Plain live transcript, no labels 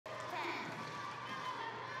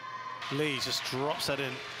Lee just drops that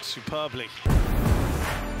in superbly.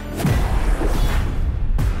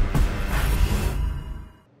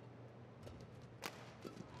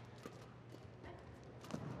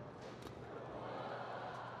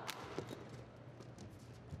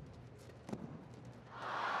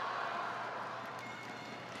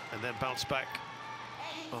 And then bounce back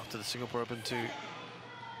after the Singapore Open to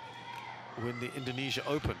win the Indonesia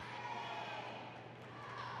Open.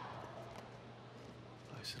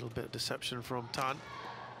 Nice little bit of deception from Tan.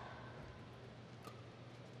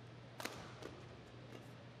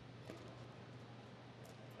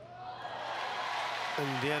 And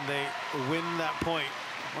in the end, they win that point.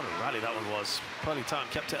 What a rally that one was.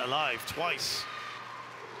 Muralitharan kept it alive twice.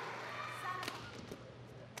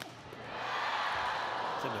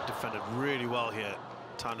 I think they've defended really well here,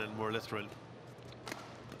 Tan and Muralitharan.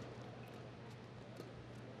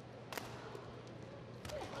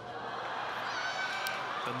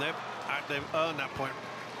 And they've earned that point,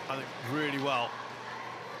 I think, really well.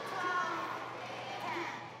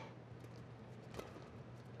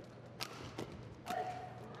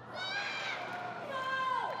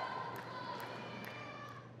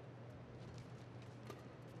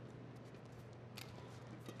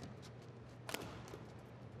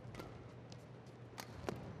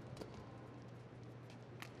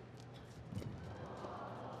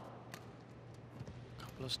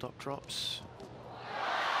 Couple of stop drops.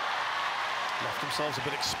 Left themselves a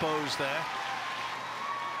bit exposed there.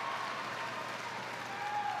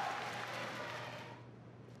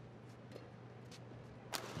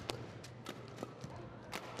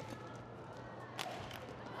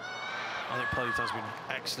 I think Muralitharan's been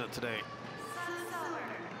excellent today.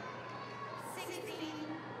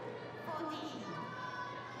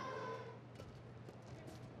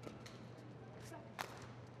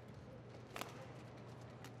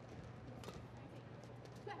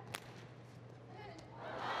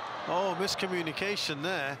 Oh, miscommunication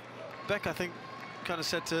there. Baek, I think, kind of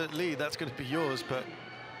said to Lee, that's going to be yours, but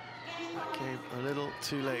that came a little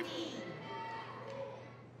too late.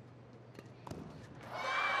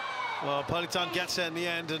 Well, Muralitharan gets there in the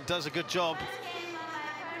end and does a good job.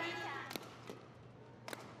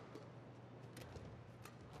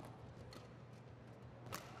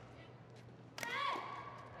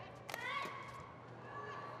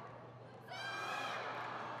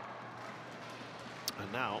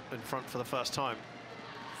 And now in front for the first time,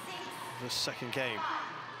 the second game.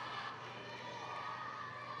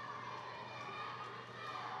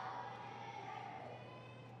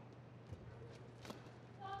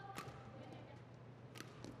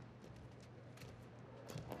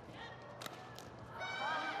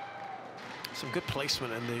 Some good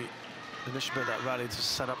placement in the initial bit of that rally to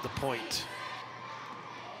set up the point.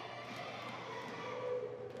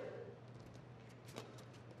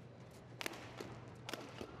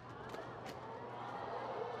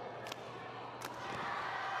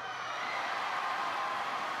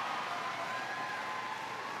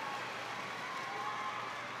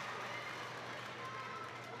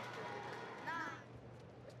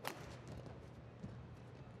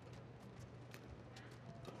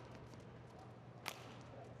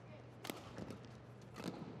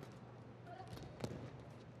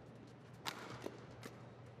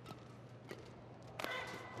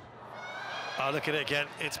 Oh, look at it again.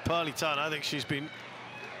 It's Muralitharan. I think she's been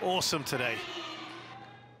awesome today.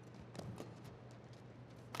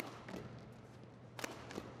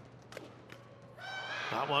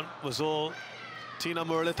 That one was all Tina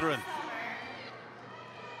Muralitharan.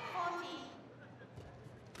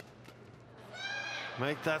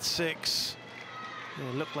 Make that 6.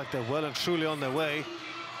 They look like they're well and truly on their way.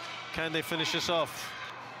 Can they finish this off?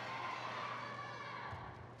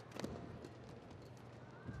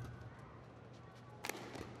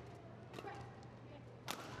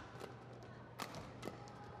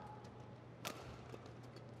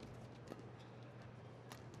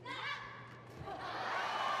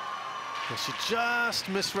 She just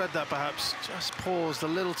misread that, perhaps. Just paused a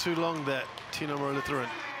little too long there, Tina Muralitharan.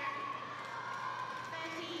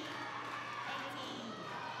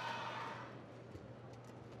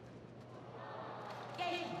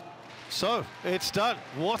 So, it's done.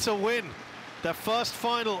 What a win. Their first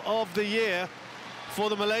final of the year for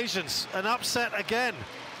the Malaysians. An upset again.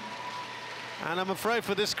 And I'm afraid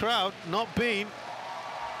for this crowd, not been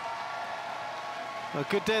a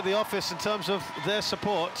good day at the office in terms of their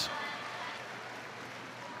support.